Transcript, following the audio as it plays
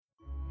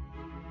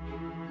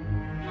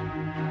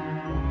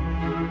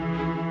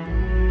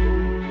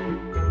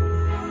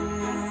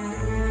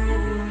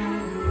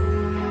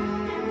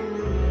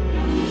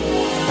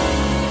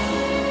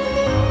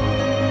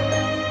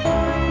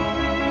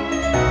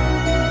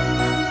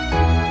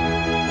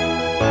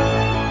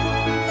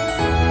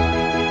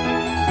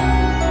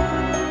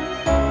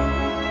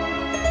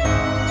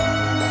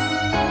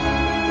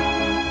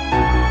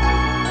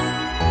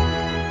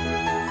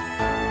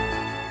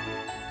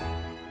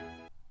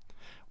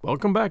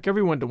Welcome back,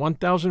 everyone, to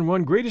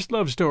 1001 Greatest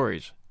Love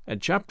Stories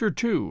and Chapter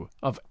 2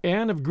 of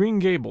Anne of Green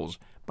Gables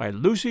by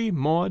Lucy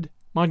Maud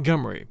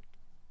Montgomery.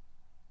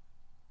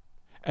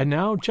 And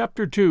now,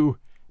 Chapter 2,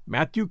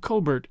 Matthew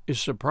Colbert is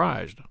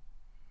Surprised.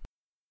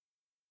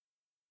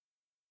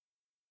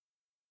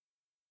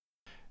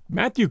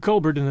 Matthew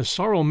Colbert and the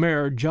sorrel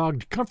mare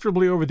jogged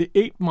comfortably over the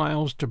 8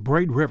 miles to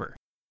Bright River.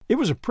 It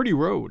was a pretty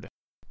road,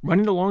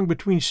 running along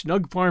between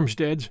snug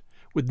farmsteads,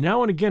 with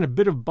now and again a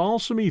bit of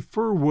balsamy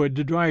fir wood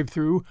to drive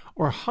through,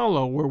 or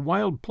hollow where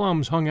wild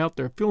plums hung out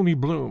their filmy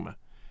bloom.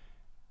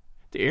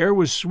 The air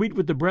was sweet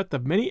with the breath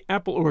of many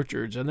apple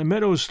orchards, and the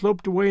meadows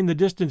sloped away in the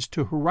distance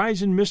to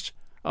horizon mists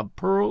of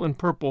pearl and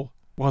purple,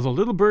 while the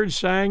little birds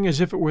sang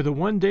as if it were the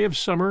one day of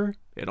summer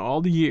in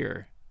all the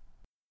year.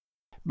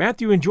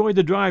 Matthew enjoyed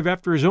the drive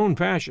after his own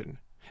fashion,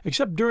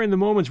 except during the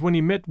moments when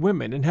he met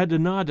women and had to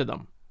nod to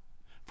them.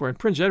 For in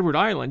Prince Edward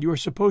Island you are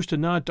supposed to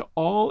nod to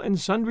all and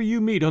sundry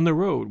you meet on the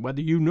road,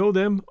 whether you know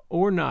them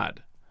or not.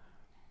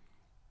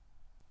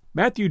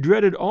 Matthew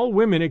dreaded all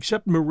women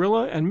except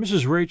Marilla and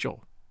Mrs.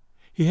 Rachel.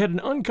 He had an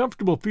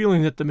uncomfortable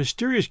feeling that the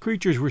mysterious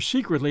creatures were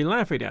secretly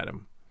laughing at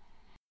him.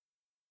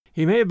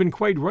 He may have been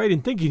quite right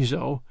in thinking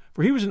so,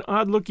 for he was an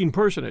odd-looking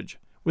personage,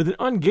 with an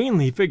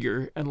ungainly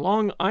figure and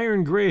long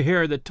iron-gray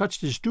hair that touched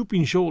his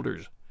stooping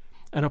shoulders,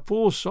 and a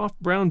full, soft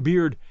brown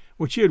beard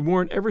which he had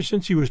worn ever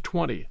since he was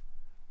 20.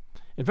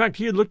 In fact,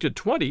 he had looked at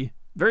 20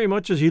 very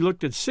much as he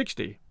looked at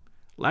 60,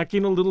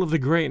 lacking a little of the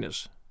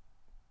grayness.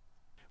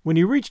 When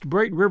he reached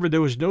Bright River there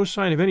was no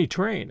sign of any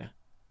train.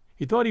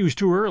 He thought he was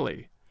too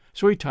early,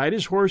 so he tied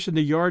his horse in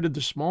the yard of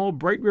the small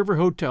Bright River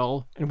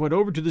Hotel and went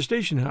over to the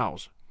station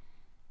house.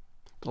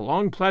 The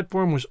long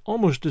platform was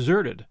almost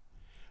deserted,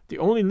 the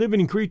only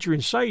living creature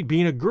in sight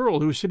being a girl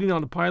who was sitting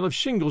on a pile of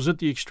shingles at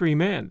the extreme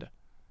end.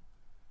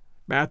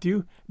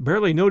 Matthew,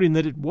 barely noting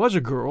that it was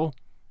a girl,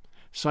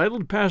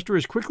 sidled past her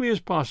as quickly as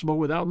possible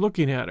without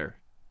looking at her.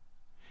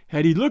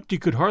 Had he looked, he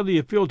could hardly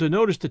have failed to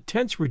notice the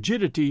tense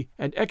rigidity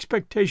and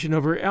expectation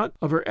of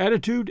her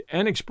attitude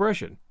and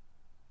expression.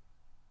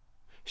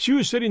 She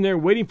was sitting there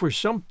waiting for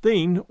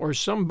something or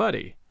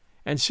somebody,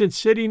 and since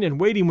sitting and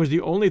waiting was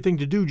the only thing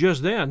to do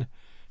just then,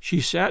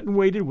 she sat and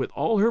waited with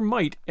all her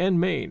might and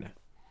main.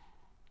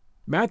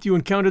 Matthew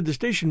encountered the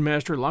station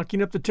master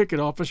locking up the ticket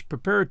office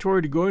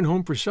preparatory to going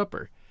home for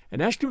supper,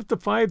 and asked him if the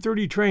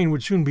 5:30 train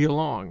would soon be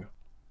along.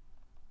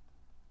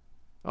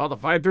 "Oh, the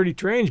 5:30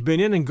 train's been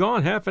in and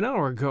gone half an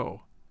hour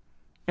ago,"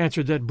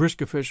 answered that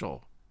brisk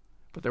official.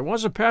 "But there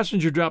was a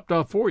passenger dropped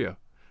off for you,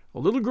 a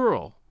little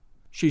girl.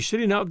 She's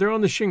sitting out there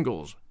on the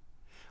shingles.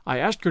 I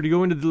asked her to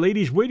go into the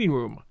ladies' waiting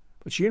room,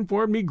 but she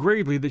informed me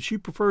gravely that she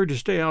preferred to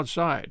stay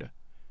outside.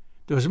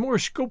 There was more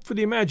scope for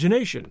the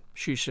imagination,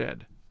 she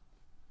said.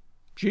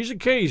 She's a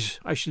case,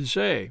 I should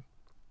say."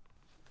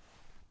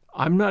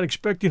 "I'm not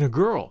expecting a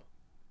girl,"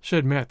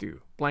 said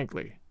Matthew,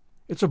 blankly.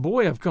 "It's a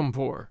boy I've come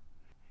for.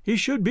 He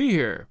should be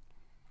here.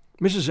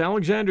 Mrs.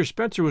 Alexander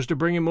Spencer was to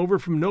bring him over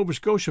from Nova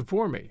Scotia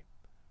for me."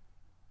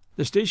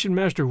 The station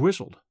master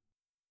whistled.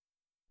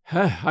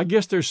 "I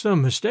guess there's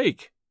some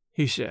mistake,"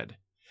 he said.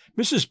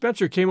 "Mrs.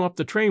 Spencer came off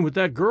the train with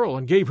that girl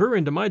and gave her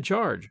into my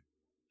charge.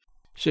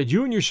 Said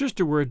you and your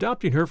sister were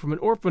adopting her from an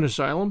orphan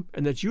asylum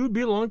and that you would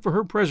be along for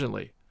her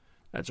presently.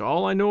 That's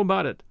all I know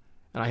about it,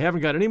 and I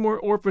haven't got any more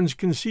orphans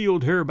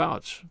concealed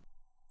hereabouts."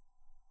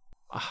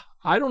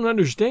 "I don't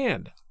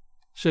understand,"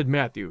 said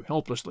Matthew,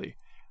 helplessly,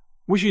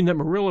 wishing that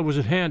Marilla was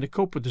at hand to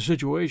cope with the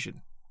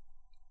situation.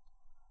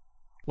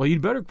 "Well,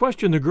 you'd better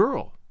question the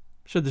girl,"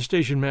 said the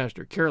station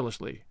master,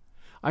 carelessly.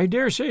 "I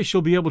dare say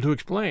she'll be able to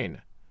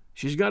explain.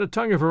 She's got a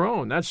tongue of her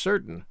own, that's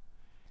certain.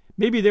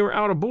 Maybe they were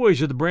out of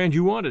boys of the brand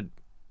you wanted."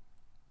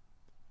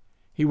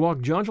 He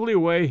walked jauntily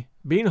away,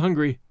 being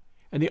hungry,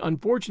 and the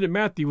unfortunate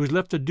Matthew was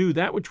left to do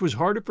that which was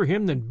harder for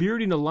him than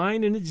bearding a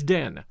lion in its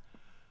den.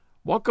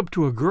 Walk up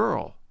to a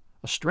girl,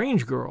 a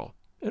strange girl,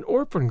 an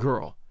orphan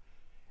girl,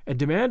 and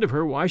demand of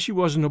her why she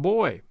wasn't a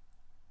boy.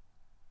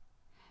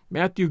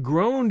 Matthew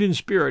groaned in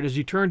spirit as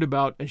he turned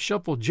about and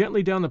shuffled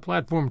gently down the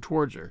platform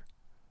towards her.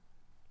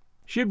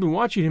 She had been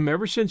watching him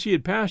ever since he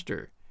had passed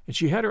her, and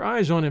she had her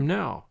eyes on him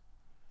now.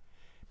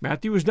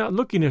 Matthew was not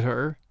looking at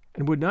her,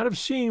 and would not have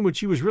seen what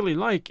she was really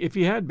like if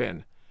he had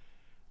been,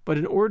 but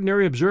an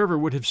ordinary observer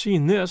would have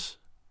seen this: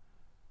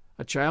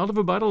 a child of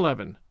about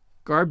 11,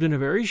 garbed in a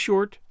very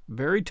short,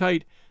 very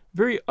tight,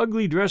 very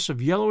ugly dress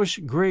of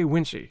yellowish-gray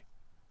wincey.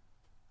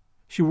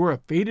 She wore a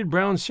faded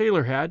brown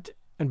sailor hat,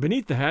 and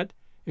beneath the hat,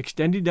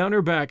 extending down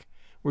her back,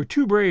 were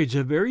 2 braids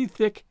of very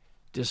thick,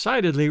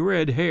 decidedly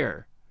red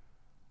hair.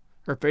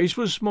 Her face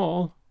was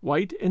small,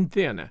 white, and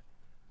thin,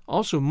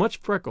 also much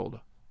freckled.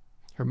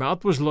 Her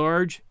mouth was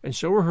large, and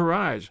so were her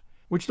eyes,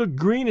 which looked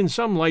green in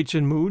some lights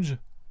and moods,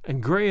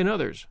 and gray in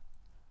others.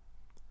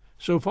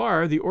 So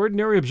far, the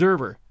ordinary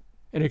observer,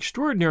 an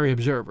extraordinary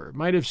observer,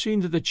 might have seen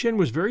that the chin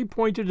was very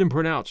pointed and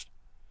pronounced,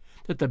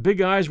 that the big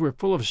eyes were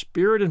full of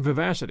spirit and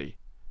vivacity,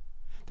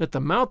 that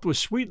the mouth was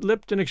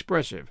sweet-lipped and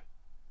expressive,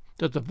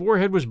 that the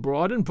forehead was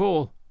broad and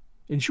full.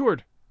 In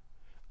short,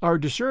 our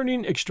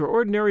discerning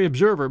extraordinary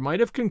observer might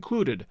have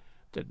concluded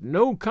that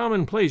no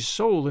commonplace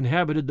soul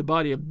inhabited the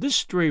body of this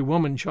stray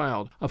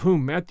woman-child of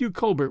whom Matthew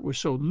Colbert was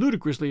so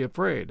ludicrously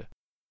afraid.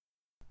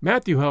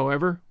 Matthew,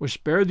 however, was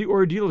spared the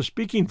ordeal of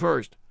speaking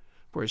first,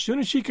 for as soon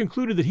as she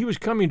concluded that he was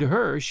coming to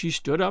her, she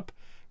stood up,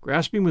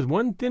 grasping with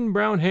one thin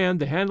brown hand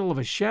the handle of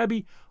a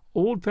shabby,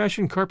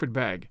 old-fashioned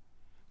carpet-bag.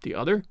 The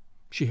other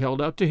she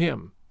held out to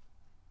him.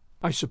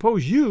 "I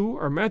suppose you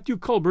are Matthew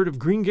Colbert of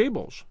Green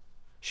Gables,"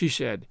 she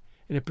said,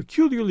 in a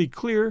peculiarly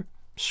clear,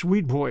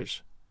 sweet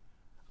voice.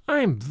 "I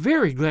am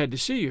very glad to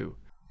see you.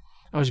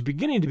 I was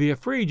beginning to be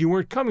afraid you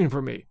weren't coming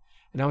for me,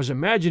 and I was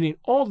imagining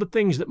all the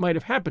things that might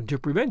have happened to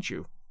prevent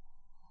you.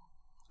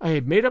 I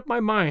had made up my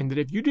mind that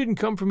if you didn't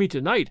come for me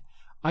tonight,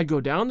 I'd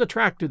go down the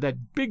track to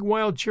that big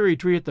wild cherry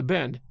tree at the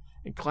bend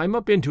and climb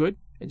up into it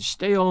and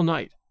stay all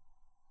night.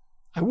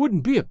 I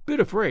wouldn't be a bit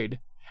afraid,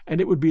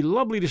 and it would be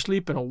lovely to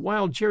sleep in a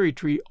wild cherry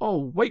tree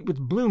all white with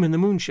bloom in the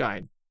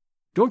moonshine.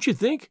 Don't you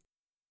think?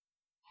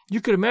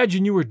 You could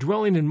imagine you were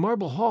dwelling in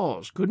marble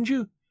halls, couldn't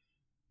you?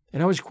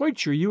 And I was quite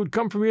sure you would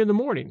come for me in the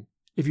morning,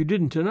 if you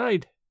didn't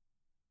tonight."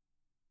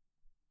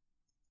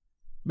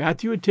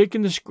 Matthew had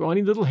taken the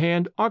scrawny little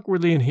hand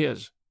awkwardly in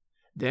his.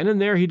 Then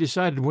and there he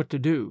decided what to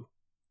do.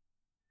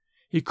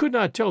 He could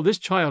not tell this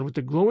child with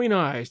the glowing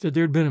eyes that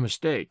there had been a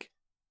mistake.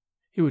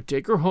 He would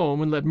take her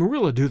home and let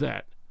Marilla do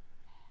that.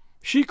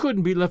 She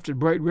couldn't be left at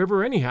Bright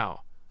River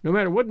anyhow, no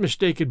matter what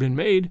mistake had been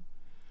made,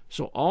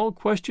 so all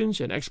questions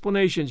and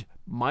explanations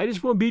might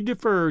as well be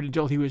deferred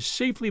until he was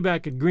safely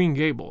back at Green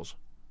Gables.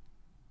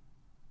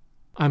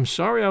 "I'm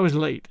sorry I was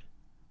late,"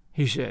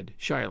 he said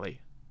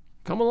shyly.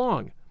 "Come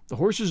along. The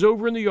horse is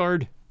over in the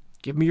yard.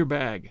 Give me your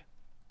bag."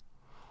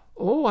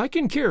 "Oh, I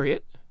can carry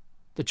it,"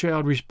 the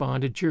child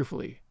responded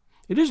cheerfully.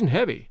 "It isn't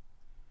heavy.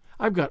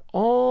 I've got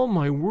all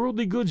my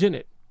worldly goods in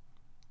it,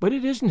 but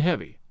it isn't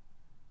heavy.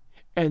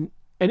 And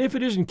if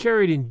it isn't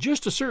carried in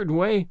just a certain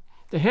way,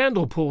 the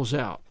handle pulls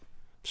out.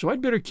 So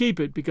I'd better keep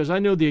it because I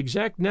know the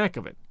exact knack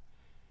of it.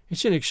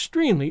 It's an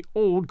extremely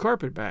old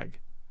carpet-bag.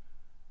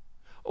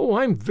 Oh,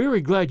 I'm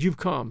very glad you've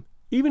come,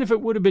 even if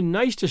it would have been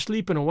nice to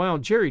sleep in a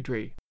wild cherry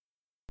tree.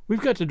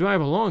 We've got to drive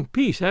a long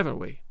piece, haven't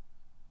we?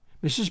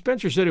 Mrs.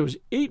 Spencer said it was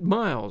 8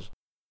 miles.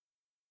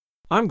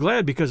 I'm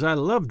glad because I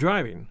love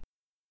driving.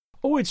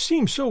 Oh, it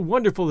seems so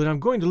wonderful that I'm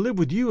going to live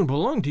with you and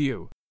belong to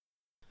you.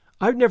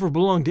 I've never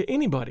belonged to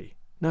anybody,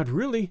 not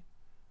really.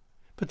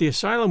 But the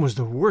asylum was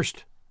the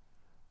worst.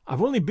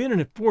 I've only been in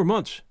it 4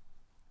 months,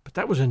 but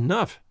that was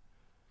enough.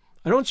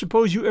 I don't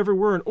suppose you ever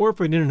were an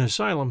orphan in an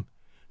asylum,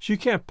 so you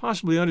can't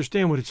possibly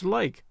understand what it's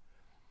like.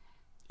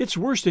 It's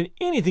worse than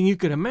anything you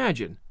could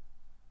imagine.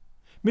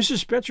 Mrs.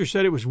 Spencer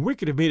said it was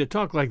wicked of me to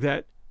talk like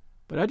that,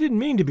 but I didn't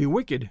mean to be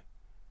wicked.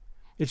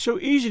 It's so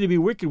easy to be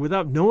wicked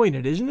without knowing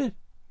it, isn't it?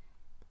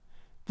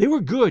 They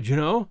were good, you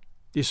know,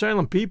 the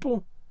asylum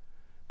people,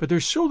 but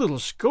there's so little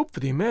scope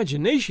for the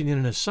imagination in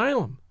an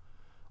asylum,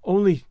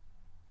 only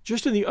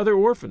just in the other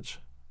orphans.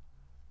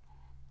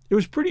 It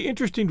was pretty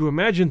interesting to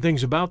imagine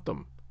things about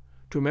them,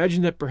 to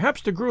imagine that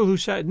perhaps the girl who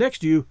sat next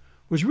to you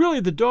was really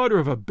the daughter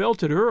of a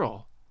belted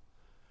earl,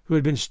 who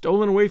had been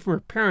stolen away from her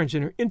parents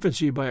in her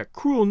infancy by a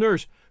cruel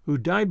nurse who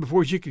died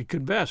before she could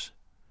confess.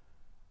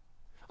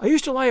 I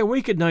used to lie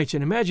awake at nights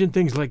and imagine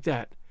things like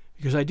that,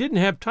 because I didn't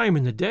have time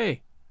in the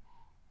day.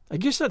 I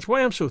guess that's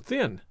why I'm so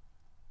thin.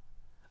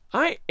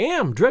 I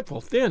am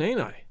dreadful thin, ain't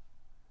I?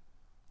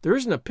 There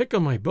isn't a pick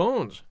on my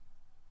bones.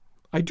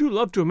 I do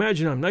love to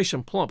imagine I'm nice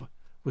and plump,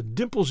 with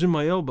dimples in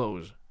my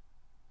elbows."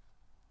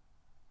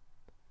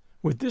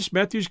 With this,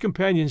 Matthew's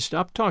companion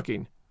stopped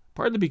talking,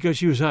 partly because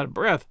she was out of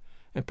breath,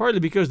 and partly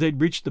because they'd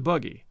reached the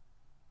buggy.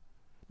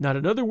 Not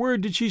another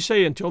word did she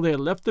say until they had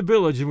left the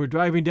village and were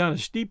driving down a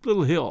steep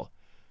little hill,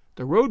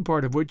 the road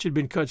part of which had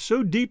been cut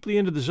so deeply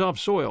into the soft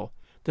soil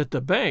that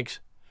the banks,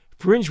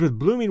 fringed with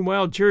blooming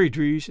wild cherry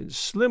trees and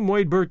slim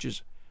white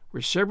birches,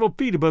 were several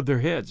feet above their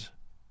heads.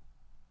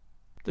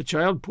 The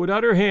child put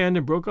out her hand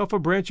and broke off a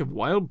branch of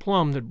wild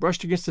plum that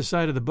brushed against the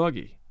side of the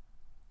buggy.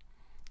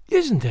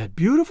 "Isn't that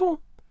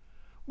beautiful?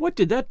 What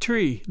did that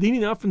tree,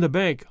 leaning out from the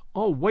bank,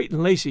 all white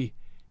and lacy,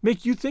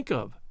 make you think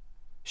of?"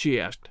 she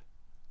asked.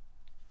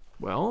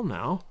 "Well,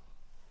 now,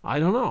 I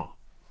don't know,"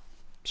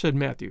 said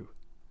Matthew.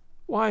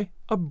 "Why,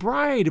 a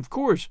bride, of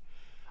course.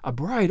 A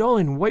bride all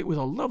in white with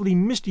a lovely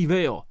misty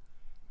veil.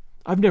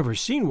 I've never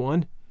seen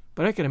one,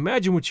 but I can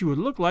imagine what she would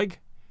look like.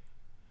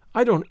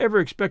 I don't ever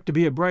expect to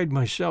be a bride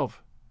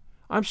myself.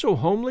 I'm so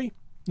homely,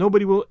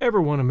 nobody will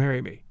ever want to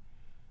marry me,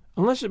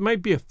 unless it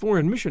might be a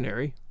foreign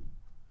missionary.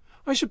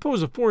 I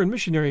suppose a foreign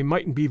missionary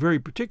mightn't be very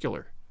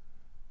particular.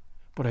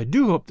 But I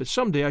do hope that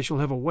someday I shall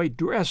have a white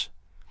dress.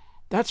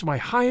 That's my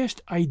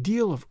highest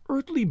ideal of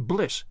earthly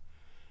bliss.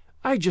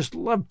 I just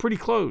love pretty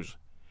clothes,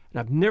 and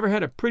I've never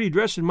had a pretty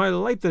dress in my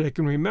life that I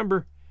can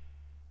remember.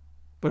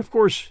 But of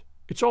course,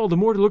 it's all the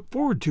more to look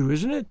forward to,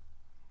 isn't it?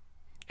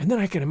 And then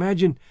I can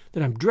imagine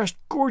that I'm dressed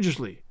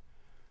gorgeously.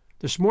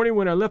 This morning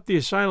when I left the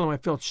asylum, I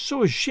felt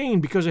so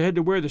ashamed because I had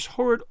to wear this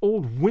horrid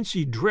old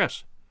wincey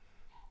dress.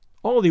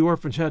 All the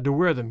orphans had to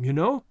wear them, you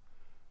know.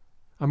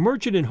 A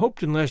merchant in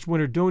Hopeton last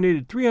winter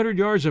donated 300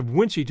 yards of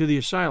wincey to the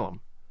asylum.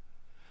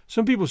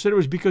 Some people said it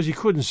was because he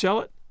couldn't sell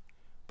it,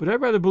 but I'd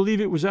rather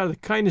believe it was out of the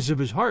kindness of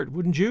his heart,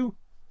 wouldn't you?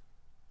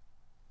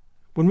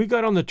 When we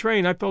got on the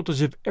train, I felt as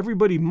if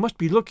everybody must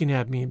be looking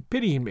at me and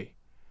pitying me.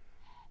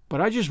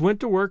 But I just went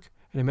to work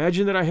and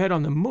imagined that I had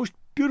on the most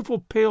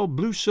beautiful pale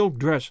blue silk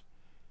dress.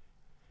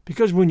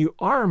 Because when you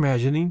are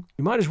imagining,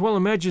 you might as well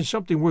imagine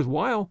something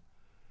worthwhile.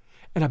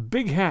 And a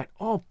big hat,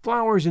 all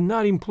flowers and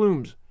nodding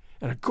plumes,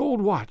 and a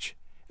gold watch,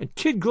 and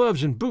kid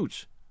gloves and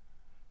boots.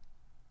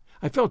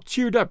 I felt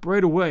cheered up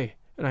right away,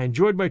 and I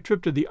enjoyed my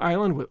trip to the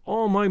island with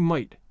all my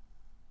might.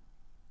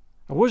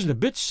 I wasn't a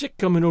bit sick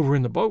coming over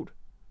in the boat.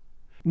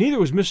 Neither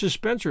was Mrs.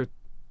 Spencer,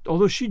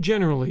 although she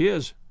generally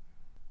is.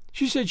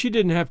 She said she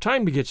didn't have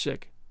time to get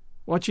sick,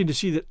 watching to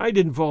see that I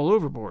didn't fall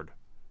overboard.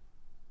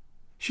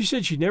 She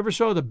said she never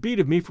saw the beat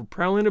of me for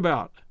prowling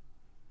about.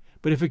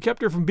 But if it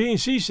kept her from being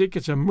seasick,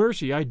 it's a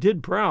mercy I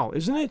did prowl,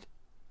 isn't it?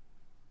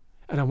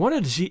 And I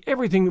wanted to see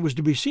everything that was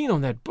to be seen on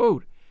that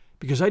boat,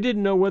 because I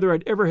didn't know whether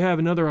I'd ever have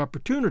another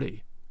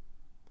opportunity.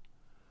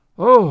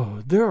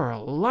 Oh, there are a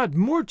lot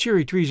more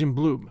cherry trees in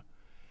bloom.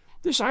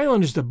 This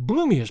island is the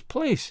bloomiest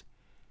place.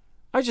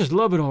 I just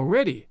love it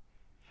already,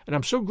 and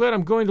I'm so glad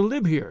I'm going to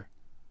live here.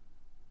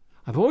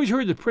 I've always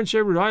heard that Prince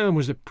Edward Island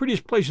was the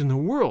prettiest place in the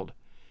world,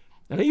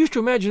 and I used to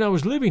imagine I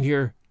was living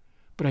here,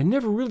 but I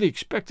never really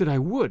expected I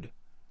would.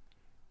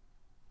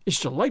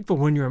 It's delightful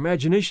when your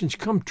imaginations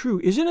come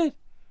true, isn't it?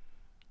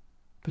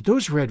 But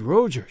those red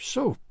roads are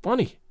so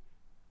funny.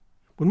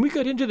 When we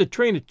got into the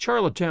train at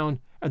Charlottetown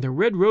and the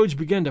red roads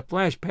began to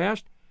flash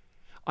past,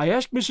 I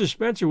asked Mrs.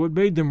 Spencer what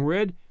made them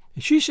red,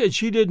 and she said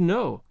she didn't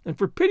know, and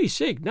for pity's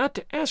sake not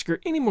to ask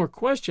her any more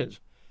questions.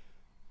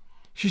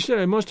 She said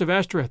I must have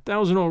asked her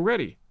 1,000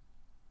 already.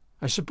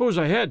 I suppose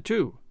I had,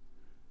 too.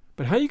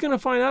 But how are you going to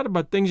find out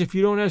about things if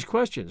you don't ask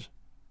questions?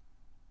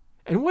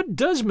 And what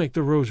does make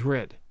the rose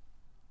red?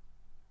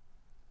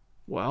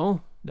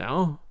 Well,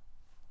 now,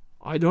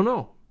 I don't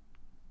know,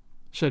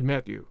 said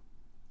Matthew.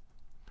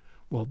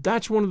 Well,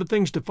 that's one of the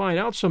things to find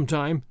out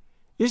sometime.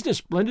 Isn't it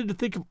splendid to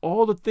think of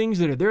all the things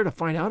that are there to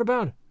find out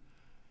about?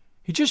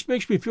 It just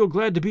makes me feel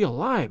glad to be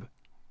alive.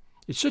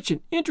 It's such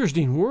an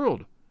interesting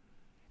world.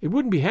 It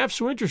wouldn't be half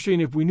so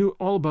interesting if we knew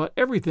all about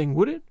everything,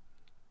 would it?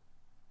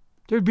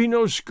 There'd be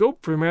no scope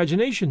for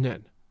imagination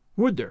then,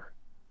 would there?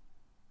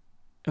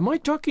 Am I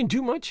talking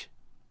too much?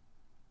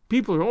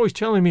 People are always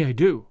telling me I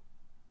do.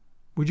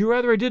 Would you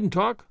rather I didn't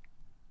talk?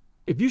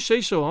 If you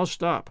say so, I'll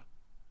stop.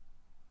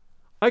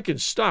 I can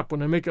stop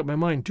when I make up my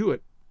mind to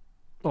it,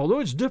 although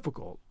it's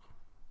difficult.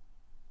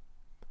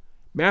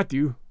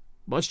 Matthew,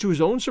 much to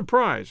his own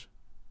surprise,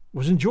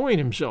 was enjoying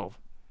himself.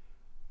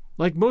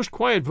 Like most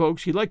quiet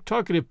folks, he liked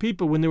talkative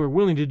people when they were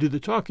willing to do the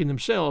talking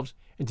themselves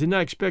and did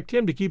not expect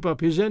him to keep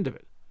up his end of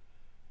it.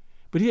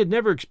 But he had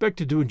never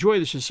expected to enjoy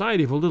the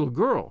society of a little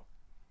girl.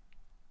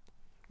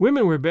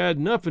 Women were bad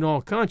enough in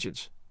all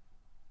conscience,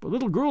 but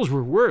little girls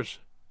were worse.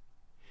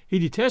 He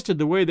detested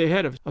the way they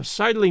had of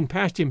sidling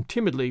past him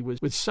timidly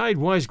with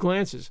sidewise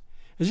glances,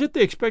 as if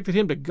they expected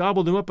him to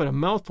gobble them up at a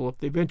mouthful if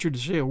they ventured to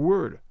say a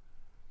word.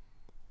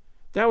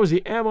 That was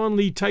the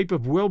Avonlea type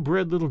of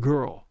well-bred little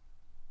girl.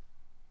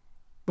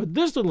 But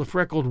this little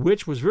freckled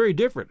witch was very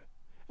different,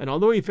 and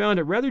although he found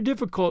it rather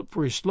difficult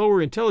for his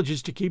slower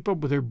intelligence to keep up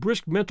with her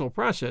brisk mental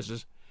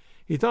processes,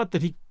 he thought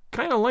that he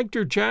kind of liked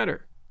her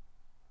chatter.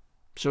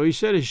 So he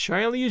said as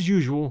shyly as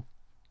usual,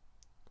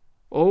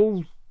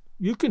 "Oh,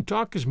 you can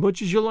talk as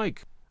much as you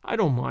like. I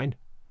don't mind."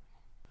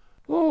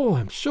 "Oh,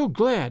 I'm so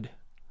glad.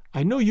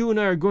 I know you and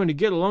I are going to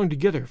get along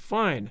together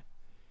fine.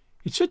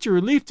 It's such a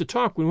relief to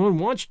talk when one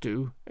wants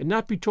to, and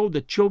not be told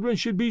that children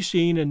should be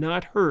seen and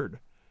not heard.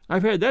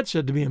 I've had that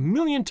said to me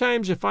 1,000,000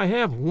 times if I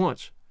have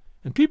once,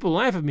 and people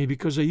laugh at me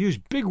because I use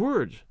big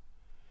words.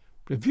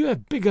 But if you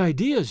have big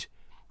ideas,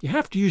 you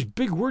have to use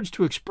big words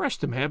to express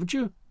them, haven't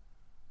you?"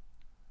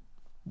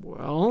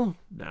 "Well,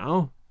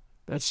 now,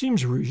 that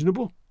seems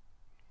reasonable,"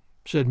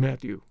 said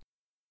Matthew.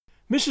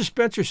 "Mrs.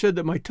 Spencer said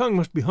that my tongue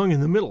must be hung in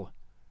the middle,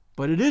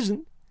 but it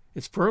isn't.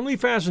 It's firmly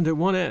fastened at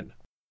one end.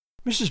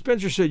 Mrs.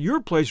 Spencer said your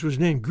place was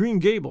named Green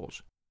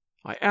Gables.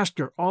 I asked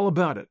her all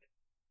about it,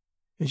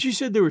 and she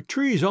said there were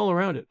trees all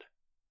around it.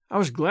 I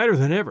was gladder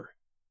than ever.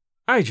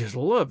 I just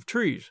love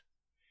trees.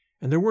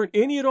 And there weren't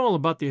any at all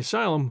about the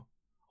asylum,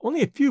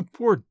 only a few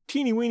poor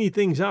teeny-weeny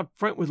things out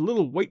front with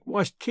little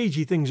whitewashed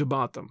cagey things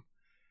about them.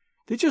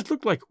 They just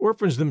looked like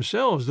orphans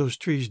themselves, those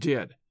trees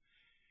did.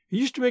 It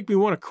used to make me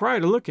want to cry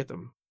to look at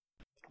them.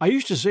 I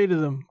used to say to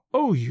them,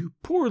 'Oh, you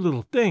poor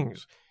little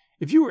things!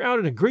 If you were out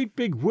in a great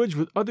big woods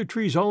with other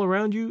trees all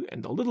around you,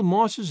 and the little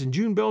mosses and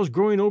June bells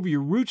growing over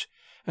your roots,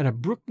 and a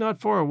brook not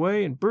far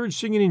away, and birds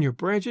singing in your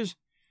branches,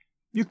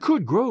 you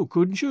could grow,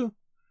 couldn't you?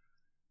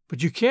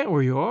 But you can't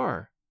where you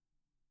are.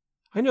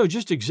 I know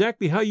just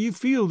exactly how you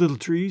feel, little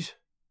trees.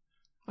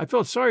 I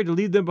felt sorry to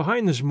leave them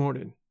behind this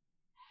morning.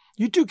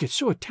 You do get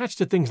so attached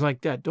to things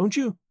like that, don't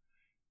you?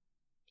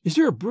 Is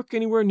there a brook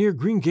anywhere near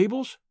Green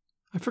Gables?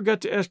 I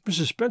forgot to ask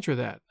Mrs. Spencer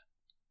that."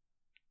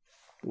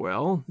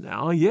 "Well,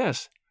 now,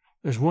 yes.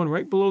 There's one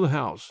right below the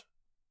house."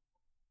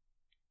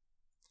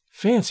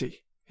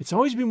 "Fancy! It's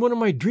always been one of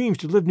my dreams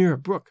to live near a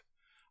brook.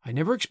 I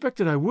never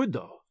expected I would,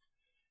 though.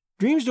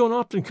 Dreams don't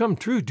often come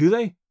true, do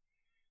they?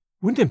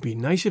 Wouldn't it be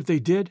nice if they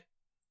did?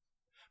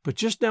 But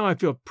just now I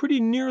feel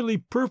pretty nearly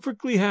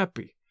perfectly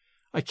happy.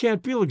 I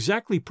can't feel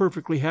exactly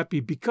perfectly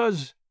happy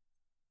because,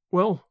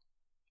 well,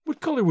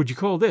 what color would you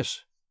call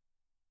this?"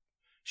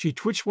 She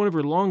twitched one of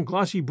her long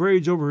glossy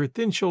braids over her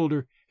thin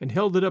shoulder and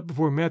held it up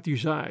before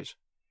Matthew's eyes.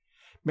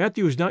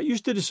 Matthew was not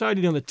used to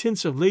deciding on the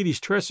tints of ladies'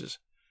 tresses,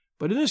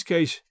 but in this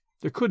case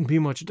there couldn't be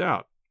much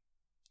doubt.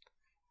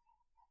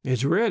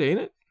 "It's red,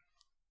 ain't it?"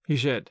 he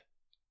said.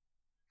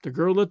 The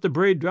girl let the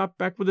braid drop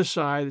back with a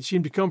sigh that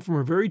seemed to come from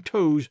her very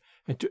toes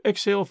and to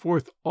exhale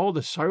forth all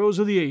the sorrows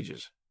of the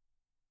ages.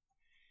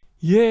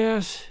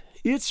 "Yes,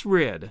 it's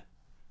red,"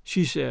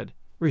 she said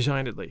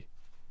resignedly.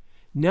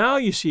 "Now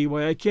you see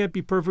why I can't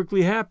be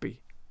perfectly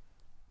happy.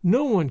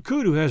 No one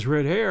could who has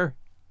red hair.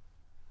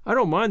 I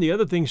don't mind the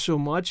other things so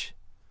much,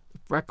 the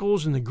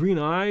freckles and the green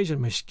eyes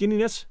and my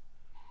skinniness.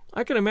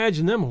 I can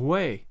imagine them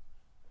away.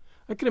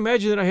 I can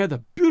imagine that I had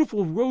the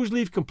beautiful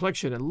rose-leaf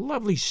complexion and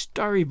lovely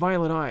starry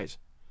violet eyes.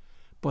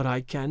 But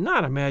I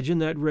cannot imagine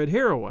that red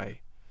hair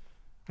away.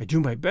 I do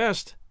my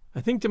best.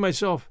 I think to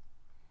myself,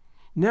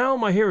 now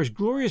my hair is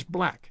glorious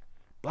black,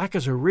 black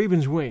as a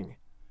raven's wing.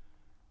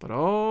 But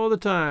all the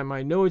time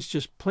I know it's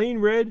just plain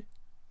red,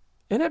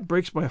 and that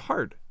breaks my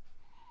heart.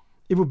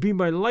 It would be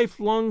my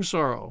lifelong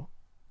sorrow.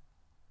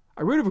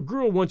 I read of a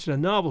girl once in a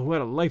novel who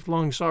had a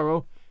lifelong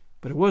sorrow,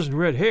 but it wasn't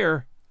red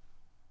hair.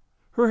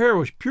 Her hair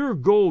was pure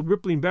gold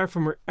rippling back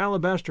from her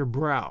alabaster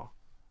brow.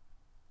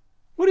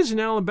 What is an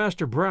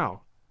alabaster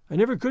brow? I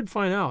never could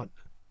find out.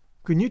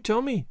 Can you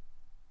tell me?"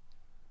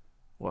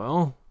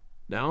 "Well,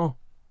 now,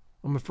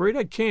 I'm afraid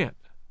I can't,"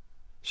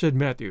 said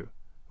Matthew,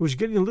 who was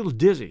getting a little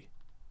dizzy.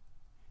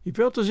 He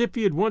felt as if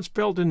he had once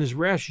felt in his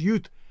rash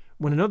youth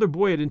when another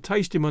boy had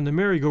enticed him on the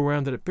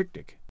merry-go-round at a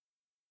picnic.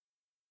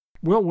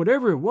 "Well,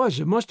 whatever it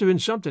must have been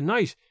something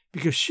nice,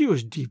 because she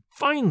was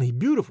divinely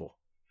beautiful.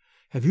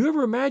 Have you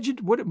ever imagined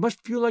what it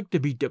must feel like to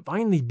be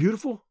divinely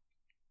beautiful?"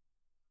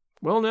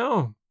 "Well,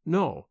 now,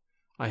 no,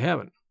 I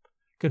haven't,"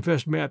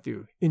 confessed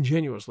Matthew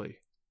ingenuously.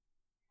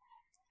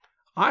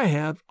 "I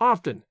have,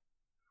 often.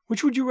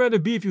 Which would you rather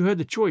be if you had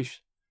the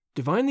choice?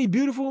 Divinely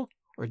beautiful,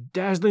 or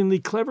dazzlingly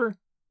clever,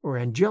 or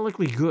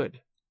angelically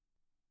good?"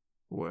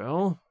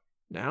 "Well,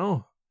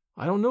 now,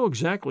 I don't know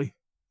exactly."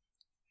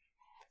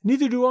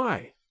 "Neither do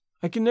I.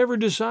 I can never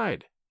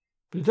decide.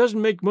 But it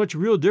doesn't make much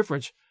real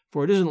difference,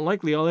 for it isn't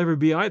likely I'll ever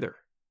be either.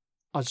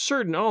 It's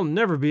certain I'll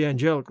never be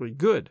angelically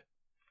good.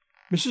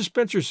 Mrs.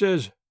 Spencer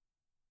says,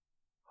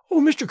 'Oh,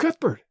 Mr.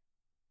 Cuthbert!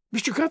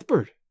 Mr.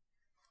 Cuthbert!'"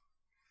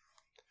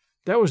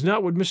 That was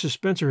not what Mrs.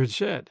 Spencer had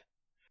said.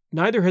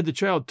 Neither had the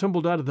child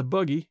tumbled out of the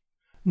buggy,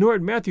 nor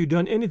had Matthew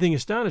done anything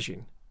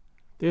astonishing.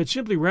 They had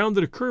simply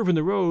rounded a curve in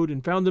the road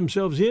and found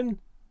themselves in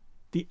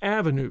the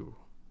avenue.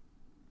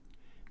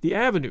 The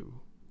avenue,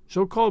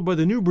 so called by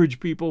the Newbridge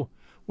people,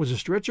 was a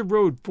stretch of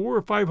road 400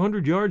 or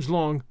 500 yards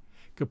long,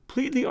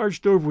 completely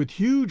arched over with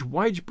huge,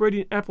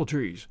 wide-spreading apple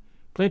trees,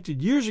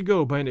 planted years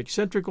ago by an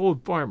eccentric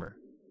old farmer.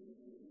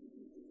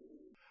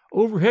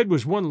 Overhead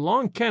was one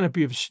long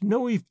canopy of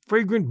snowy,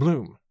 fragrant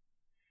bloom.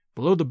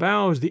 Below the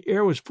boughs the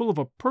air was full of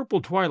a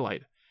purple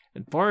twilight,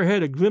 and far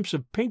ahead a glimpse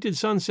of painted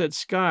sunset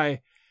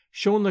sky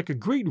shone like a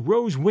great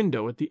rose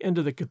window at the end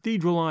of the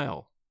cathedral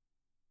aisle.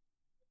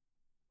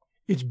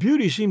 Its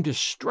beauty seemed to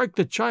strike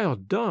the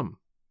child dumb.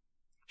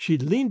 She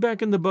leaned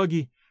back in the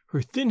buggy,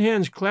 her thin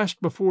hands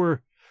clasped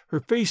before her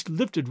face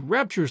lifted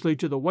rapturously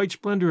to the white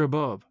splendor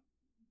above.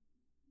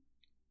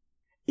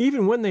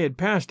 Even when they had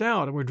passed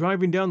out and were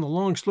driving down the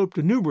long slope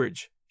to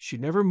Newbridge, she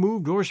never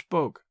moved or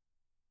spoke.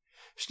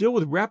 Still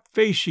with rapt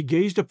face she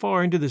gazed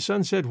afar into the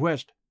sunset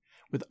west,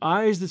 with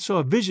eyes that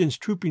saw visions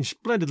trooping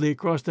splendidly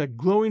across that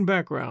glowing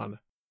background.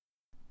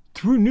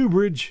 Through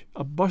Newbridge,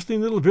 a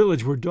bustling little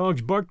village where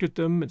dogs barked at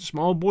them and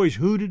small boys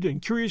hooted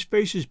and curious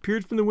faces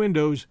peered from the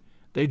windows,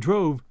 they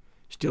drove,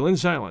 still in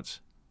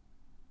silence.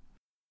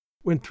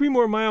 When 3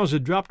 more miles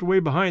had dropped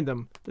away behind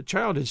them, the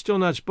child had still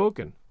not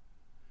spoken.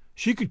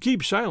 She could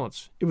keep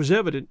silence, it was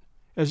evident,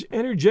 as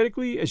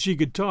energetically as she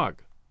could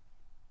talk.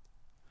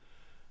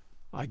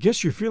 "I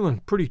guess you're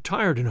feeling pretty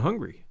tired and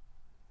hungry,"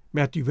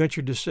 Matthew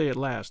ventured to say at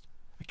last,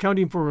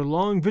 accounting for her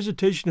long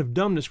visitation of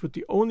dumbness with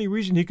the only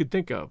reason he could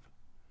think of.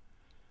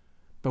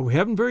 "But we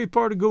haven't very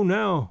far to go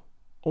now,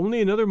 only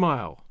another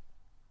mile."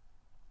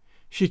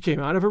 She came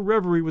out of her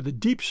reverie with a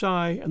deep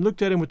sigh and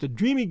looked at him with the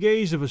dreamy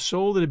gaze of a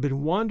soul that had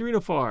been wandering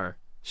afar,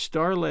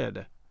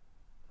 star-led.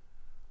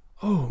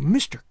 "Oh,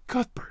 Mr.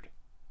 Cuthbert,"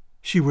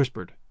 she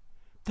whispered,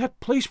 "that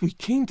place we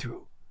came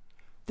through,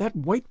 that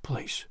white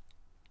place,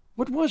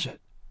 what was it?"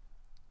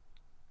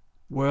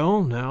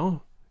 "Well,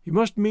 now, you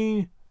must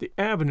mean the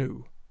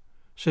avenue,"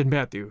 said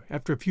Matthew,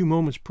 after a few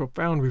moments'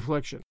 profound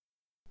reflection.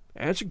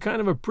 "That's a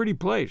kind of a pretty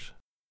place."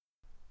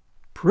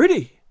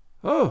 "Pretty?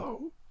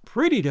 Oh,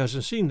 pretty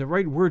doesn't seem the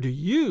right word to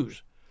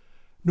use.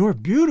 Nor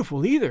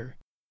beautiful either.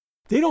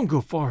 They don't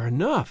go far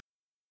enough.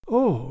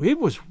 Oh, it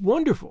was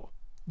wonderful,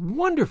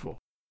 wonderful.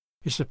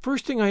 It's the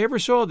first thing I ever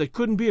saw that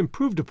couldn't be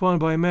improved upon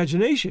by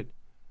imagination.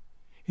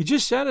 It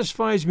just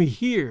satisfies me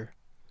here."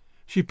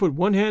 She put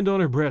one hand on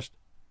her breast.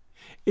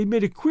 "It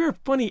made a queer,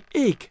 funny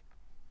ache,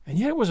 and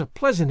yet it was a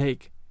pleasant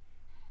ache.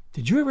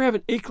 Did you ever have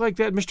an ache like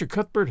that, Mr.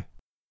 Cuthbert?"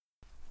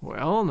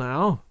 "Well,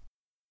 now,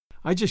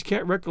 I just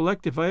can't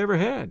recollect if I ever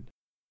had.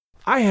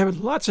 I have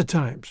it lots of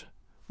times,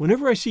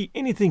 whenever I see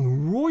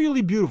anything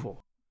royally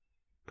beautiful.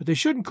 But they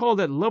shouldn't call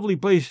that lovely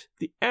place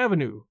the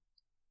Avenue.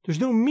 There's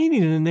no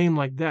meaning in a name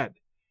like that.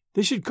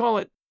 They should call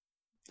it,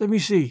 let me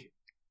see,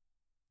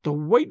 the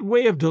White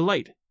Way of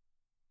Delight.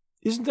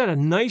 Isn't that a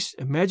nice,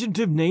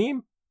 imaginative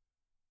name?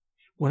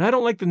 When I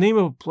don't like the name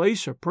of a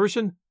place or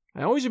person,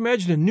 I always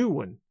imagine a new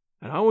one,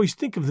 and I always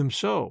think of them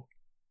so.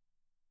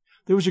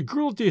 There was a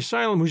girl at the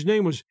asylum whose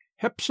name was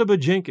Hepzibah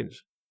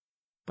Jenkins,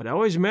 but I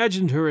always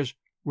imagined her as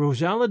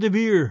Rosala de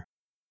Vere.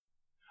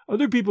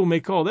 Other people may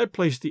call that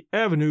place the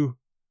Avenue,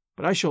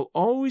 but I shall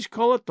always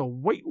call it the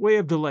White Way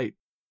of Delight.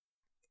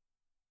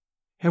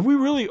 Have we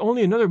really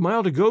only another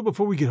mile to go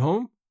before we get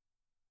home?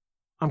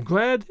 I'm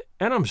glad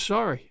and I'm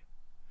sorry.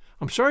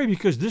 I'm sorry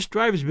because this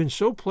drive has been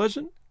so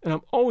pleasant, and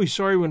I'm always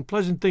sorry when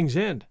pleasant things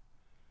end.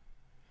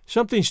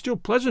 Something still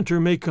pleasanter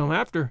may come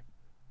after,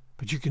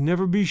 but you can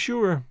never be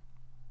sure.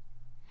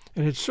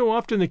 And it's so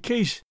often the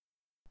case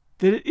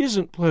that it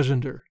isn't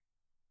pleasanter.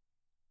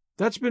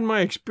 That's been my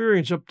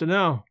experience up to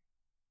now.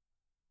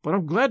 But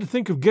I'm glad to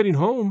think of getting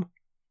home.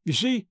 You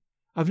see,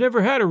 I've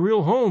never had a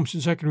real home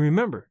since I can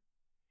remember.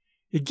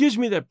 It gives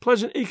me that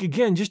pleasant ache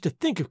again just to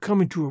think of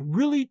coming to a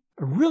really,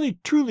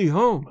 truly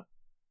home.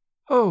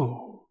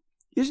 Oh,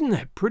 isn't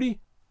that pretty?"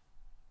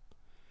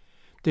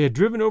 They had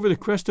driven over the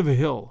crest of a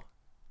hill.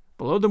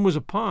 Below them was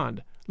a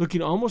pond,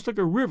 looking almost like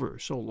a river,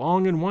 so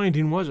long and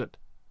winding was it.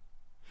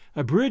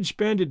 A bridge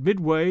spanned it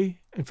midway,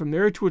 and from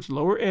there to its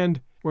lower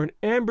end, where an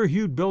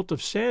amber-hued belt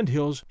of sand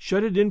hills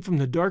shut it in from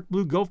the dark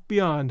blue gulf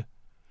beyond,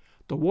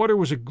 the water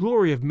was a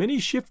glory of many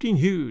shifting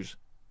hues,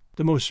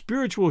 the most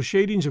spiritual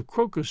shadings of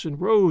crocus and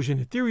rose and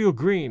ethereal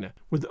green,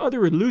 with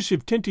other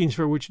elusive tintings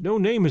for which no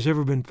name has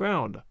ever been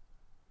found.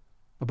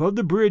 Above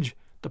the bridge,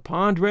 the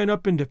pond ran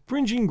up into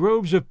fringing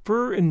groves of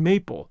fir and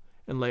maple,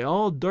 and lay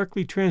all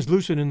darkly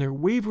translucent in their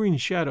wavering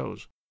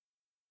shadows.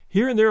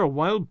 Here and there a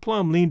wild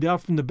plum leaned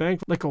out from the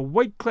bank like a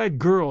white-clad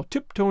girl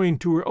tiptoeing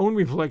to her own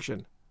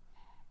reflection.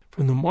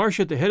 From the marsh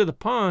at the head of the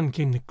pond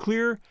came the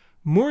clear,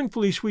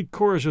 mournfully sweet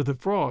chorus of the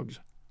frogs.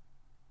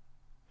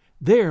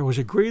 There was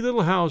a gray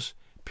little house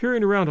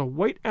peering around a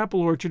white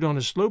apple orchard on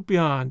a slope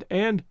beyond,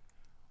 and,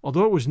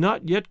 although it was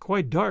not yet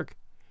quite dark,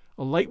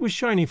 a light was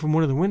shining from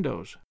one of the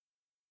windows.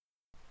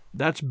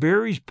 "That's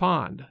Barry's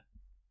Pond,"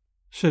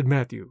 said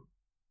Matthew.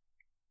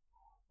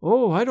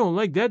 "Oh, I don't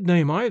like that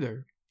name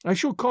either. I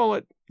shall call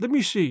it, let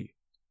me see,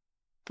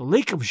 the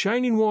Lake of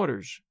Shining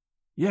Waters.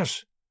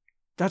 Yes,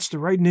 that's the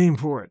right name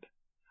for it.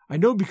 I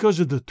know because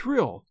of the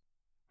thrill.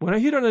 When I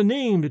hit on a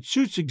name that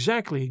suits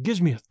exactly, it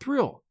gives me a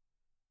thrill.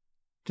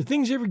 Do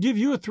things ever give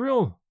you a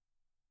thrill?"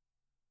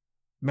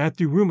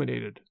 Matthew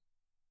ruminated.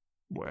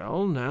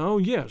 "Well, now,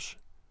 yes.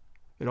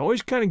 It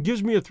always kind of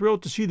gives me a thrill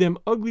to see them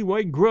ugly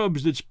white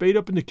grubs that spade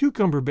up in the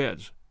cucumber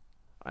beds.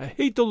 I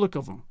hate the look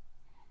of 'em."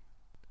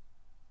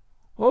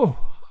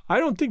 "Oh, I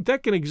don't think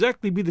that can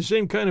exactly be the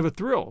same kind of a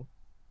thrill.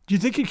 Do you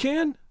think it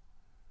can?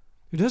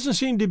 There doesn't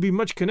seem to be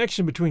much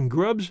connection between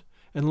grubs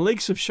and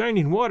lakes of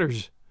shining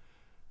waters.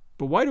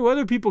 But why do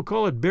other people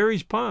call it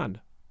Barry's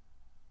Pond?"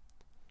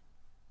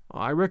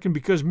 "I reckon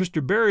because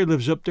Mr. Barry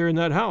lives up there in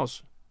that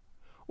house.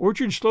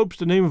 Orchard Slope's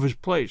the name of his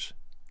place.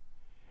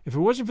 If it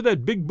wasn't for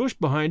that big bush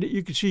behind it,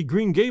 you could see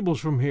Green Gables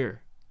from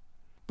here.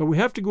 But we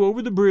have to go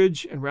over the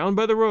bridge and round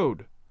by the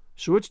road,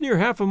 so it's near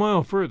half a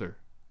mile further."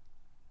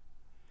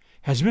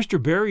 "Has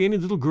Mr. Barry any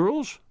little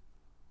girls?"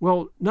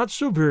 "Well, not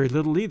so very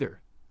little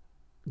either.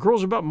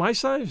 Girls about my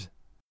size?"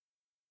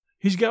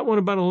 "He's got one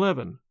about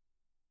 11.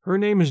 Her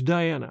name is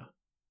Diana."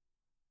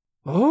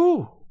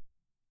 "Oh!"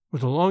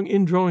 with a long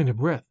indrawing of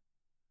breath.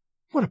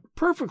 "What a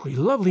perfectly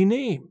lovely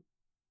name."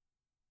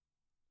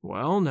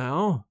 "Well,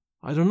 now,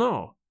 I don't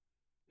know.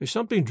 There's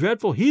something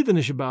dreadful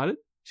heathenish about it,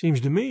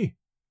 seems to me.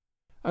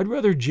 I'd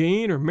rather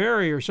Jane or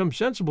Mary or some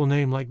sensible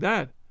name like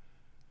that.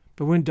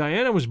 But when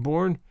Diana was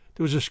born,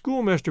 there was a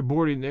schoolmaster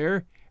boarding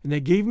there, and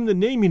they gave him the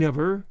naming of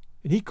her,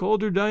 and he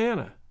called her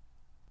Diana.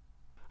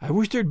 I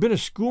wish there'd been a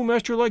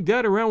schoolmaster like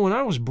that around when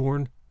I was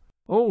born.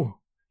 Oh,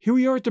 here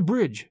we are at the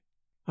bridge.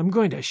 I'm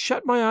going to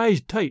shut my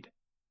eyes tight.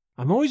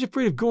 I'm always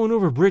afraid of going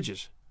over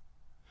bridges.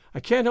 I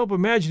can't help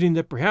imagining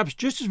that perhaps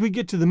just as we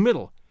get to the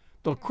middle,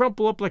 they'll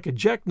crumple up like a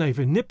jackknife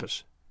and nip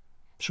us.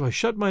 So I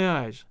shut my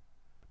eyes.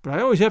 But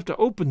I always have to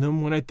open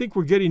them when I think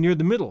we're getting near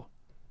the middle.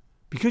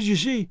 Because, you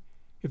see,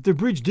 if the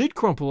bridge did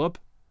crumple up,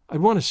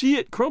 I'd want to see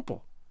it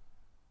crumple.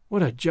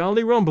 What a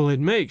jolly rumble it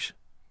makes.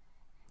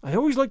 I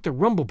always like the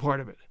rumble part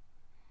of it.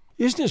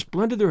 Isn't it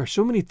splendid there are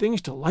so many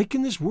things to like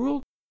in this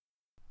world?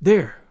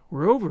 There,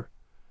 we're over.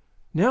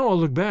 Now I'll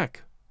look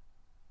back.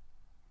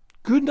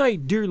 Good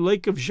night, dear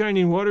Lake of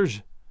Shining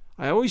Waters.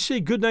 I always say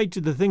good night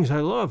to the things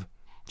I love,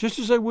 just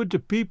as I would to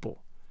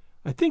people.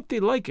 I think they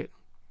like it.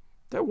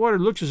 That water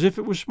looks as if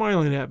it was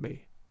smiling at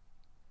me."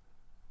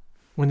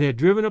 When they had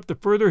driven up the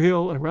further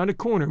hill and around a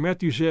corner,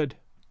 Matthew said,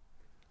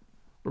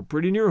 "We're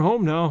pretty near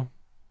home now.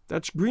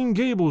 That's Green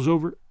Gables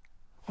over—"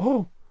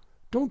 "Oh,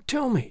 don't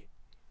tell me,"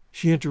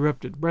 she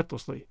interrupted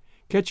breathlessly,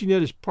 catching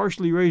at his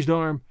partially raised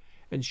arm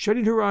and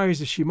shutting her eyes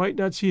that she might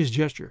not see his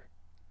gesture.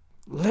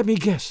 "Let me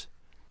guess.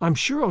 I'm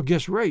sure I'll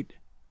guess right."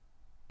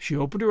 She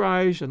opened her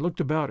eyes and looked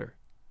about her.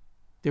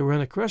 They were on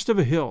the crest of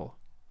a hill.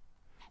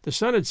 The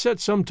sun had set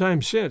some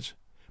time since,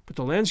 but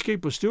the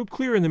landscape was still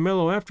clear in the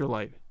mellow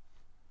afterlight.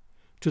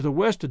 To the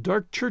west a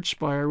dark church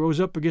spire rose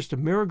up against a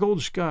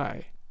marigold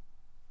sky.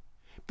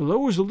 Below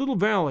was a little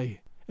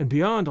valley, and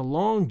beyond a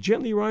long,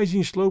 gently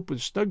rising slope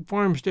with snug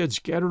farmsteads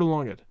scattered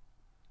along it.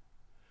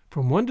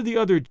 From one to the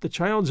other the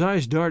child's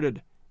eyes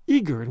darted,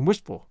 eager and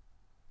wistful.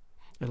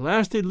 At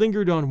last they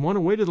lingered on one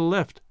away to the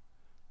left,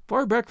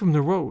 far back from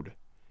the road,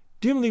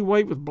 dimly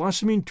white with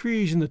blossoming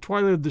trees in the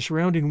twilight of the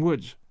surrounding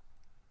woods.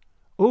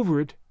 Over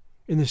it,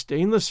 in the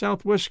stainless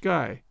southwest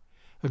sky,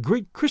 a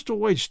great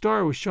crystal-white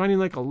star was shining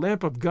like a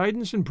lamp of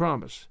guidance and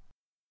promise.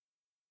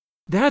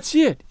 "That's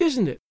it,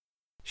 isn't it?"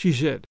 she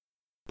said,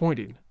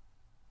 pointing.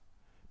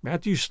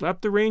 Matthew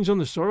slapped the reins on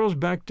the sorrel's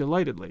back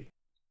delightedly.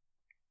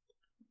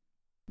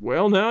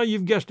 "Well, now,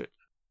 you've guessed it.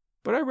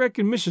 But I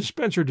reckon Mrs.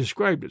 Spencer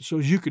described it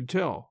so's you could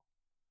tell."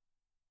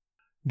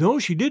 "No,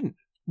 she didn't.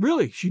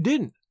 Really, she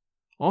didn't.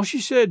 All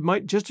she said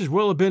might just as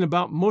well have been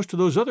about most of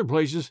those other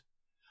places.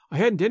 I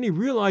hadn't any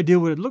real idea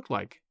what it looked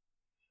like.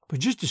 But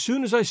just as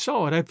soon as I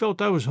saw it, I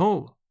felt I was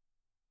home.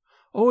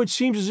 Oh, it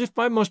seems as if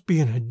I must be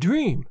in a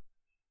dream.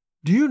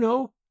 Do you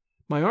know,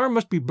 my arm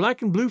must be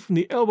black and blue from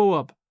the elbow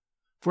up,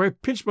 for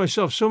I've pinched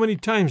myself so many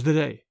times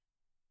today.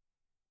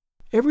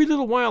 Every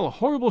little while a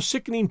horrible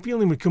sickening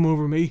feeling would come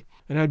over me,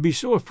 and I'd be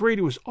so afraid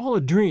it was all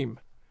a dream.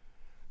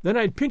 Then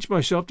I'd pinch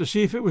myself to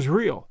see if it was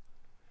real,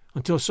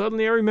 until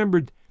suddenly I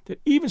remembered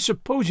that even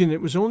supposing it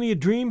was only a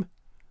dream,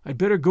 I'd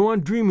better go on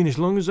dreaming as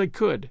long as I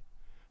could,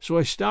 so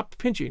I stopped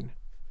pinching.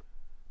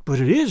 But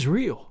it is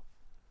real,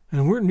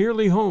 and we're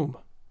nearly home."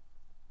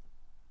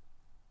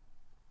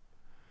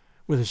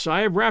 With a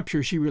sigh of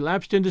rapture she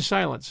relapsed into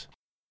silence.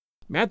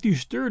 Matthew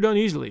stirred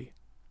uneasily.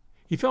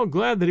 He felt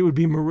glad that it would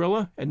be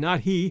Marilla, and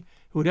not he,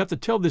 who would have to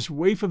tell this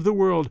waif of the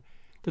world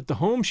that the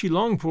home she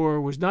longed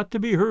for was not to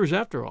be hers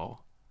after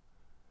all.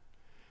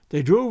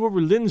 They drove over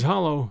Lynn's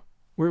Hollow,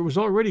 where it was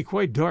already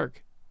quite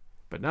dark,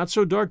 but not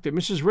so dark that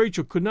Mrs.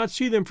 Rachel could not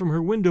see them from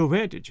her window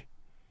vantage,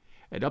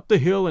 and up the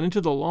hill and into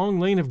the long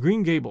lane of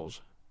Green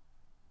Gables.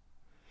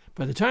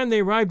 By the time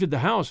they arrived at the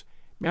house,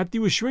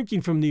 Matthew was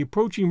shrinking from the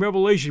approaching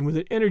revelation with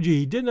an energy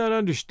he did not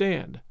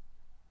understand.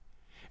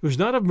 It was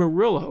not of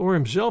Marilla or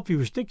himself he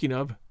was thinking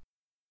of.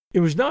 It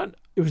was not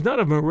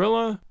of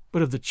Marilla,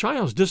 but of the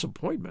child's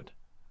disappointment.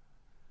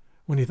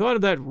 When he thought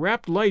of that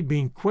rapt light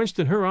being quenched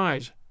in her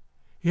eyes,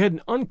 he had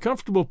an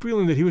uncomfortable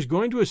feeling that he was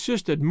going to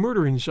assist at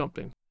murdering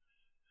something,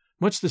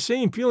 much the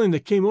same feeling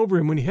that came over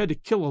him when he had to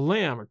kill a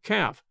lamb or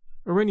calf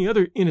or any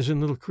other innocent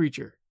little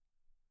creature.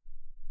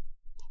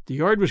 The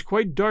yard was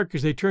quite dark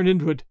as they turned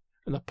into it,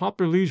 and the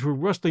poplar leaves were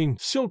rustling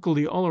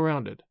silkily all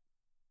around it.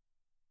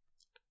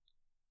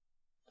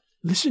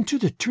 "Listen to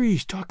the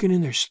trees talking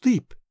in their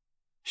sleep,"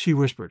 she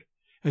whispered,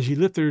 as he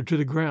lifted her to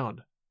the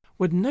ground.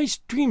 "What nice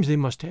dreams they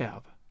must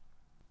have."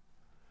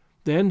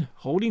 Then,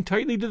 holding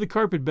tightly to the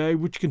carpet-bag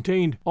which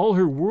contained all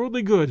her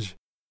worldly goods,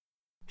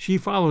 she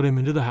followed him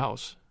into the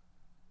house.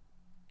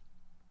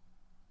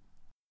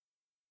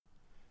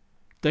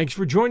 Thanks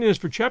for joining us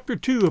for Chapter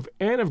 2 of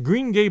Anne of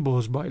Green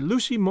Gables by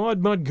Lucy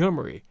Maud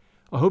Montgomery.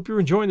 I hope you're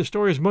enjoying the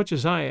story as much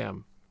as I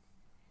am.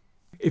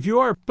 If you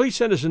are, please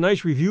send us a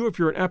nice review if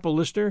you're an Apple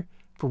listener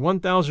for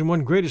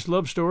 1001 Greatest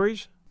Love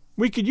Stories.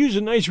 We could use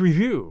a nice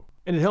review,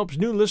 and it helps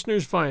new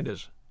listeners find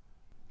us.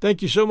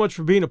 Thank you so much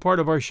for being a part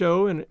of our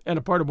show and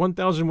a part of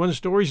 1001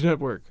 Stories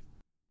Network.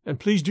 And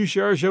please do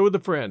share our show with a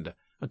friend.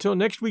 Until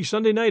next week,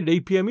 Sunday night at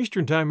 8 p.m.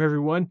 Eastern Time,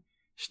 everyone,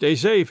 stay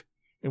safe,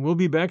 and we'll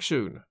be back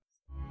soon.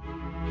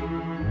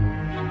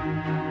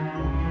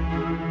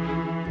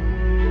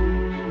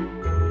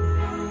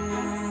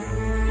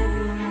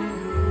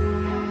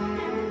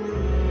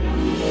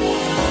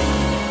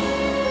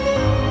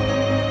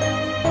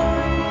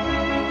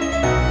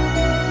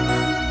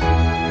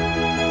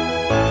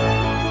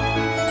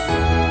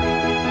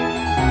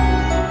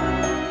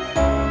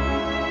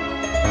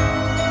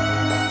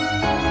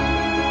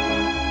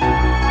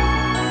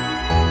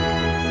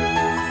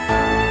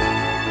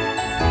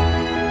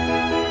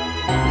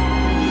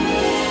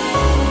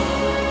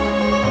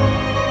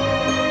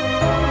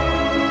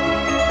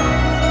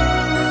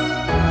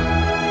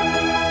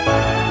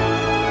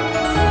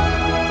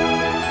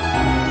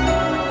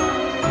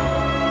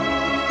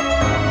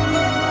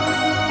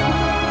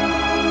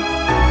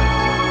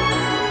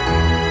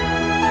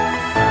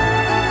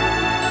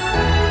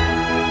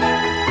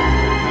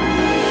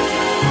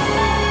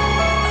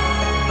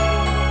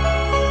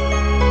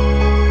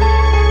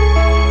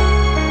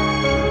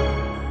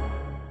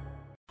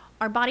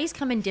 Our bodies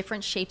come in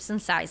different shapes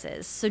and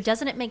sizes, so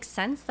doesn't it make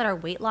sense that our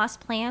weight loss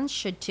plans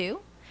should too?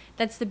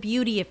 That's the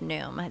beauty of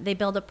Noom. They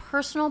build a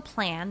personal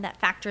plan that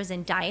factors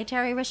in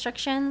dietary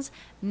restrictions,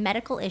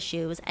 medical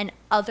issues, and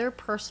other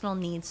personal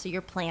needs so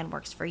your plan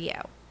works for you.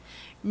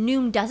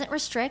 Noom doesn't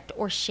restrict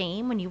or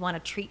shame when you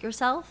want to treat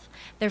yourself.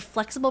 Their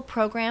flexible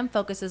program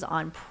focuses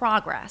on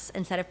progress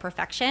instead of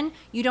perfection.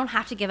 You don't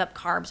have to give up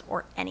carbs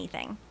or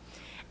anything.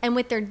 And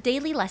with their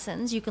daily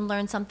lessons, you can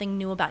learn something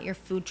new about your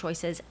food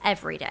choices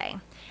every day.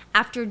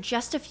 After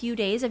just a few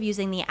days of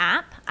using the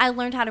app, I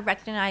learned how to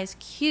recognize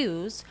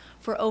cues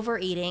for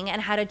overeating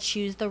and how to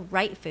choose the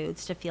right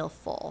foods to feel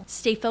full.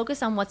 Stay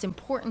focused on what's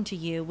important to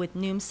you with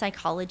Noom's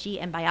psychology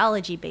and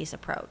biology-based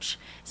approach.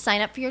 Sign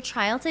up for your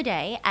trial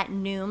today at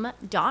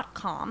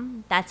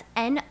Noom.com. That's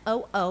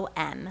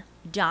Noom.com.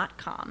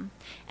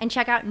 And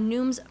check out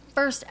Noom's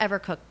first ever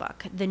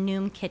cookbook, The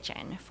Noom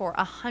Kitchen, for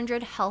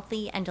 100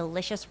 healthy and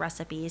delicious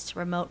recipes to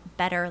promote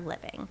better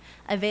living.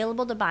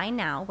 Available to buy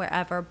now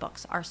wherever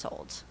books are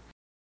sold.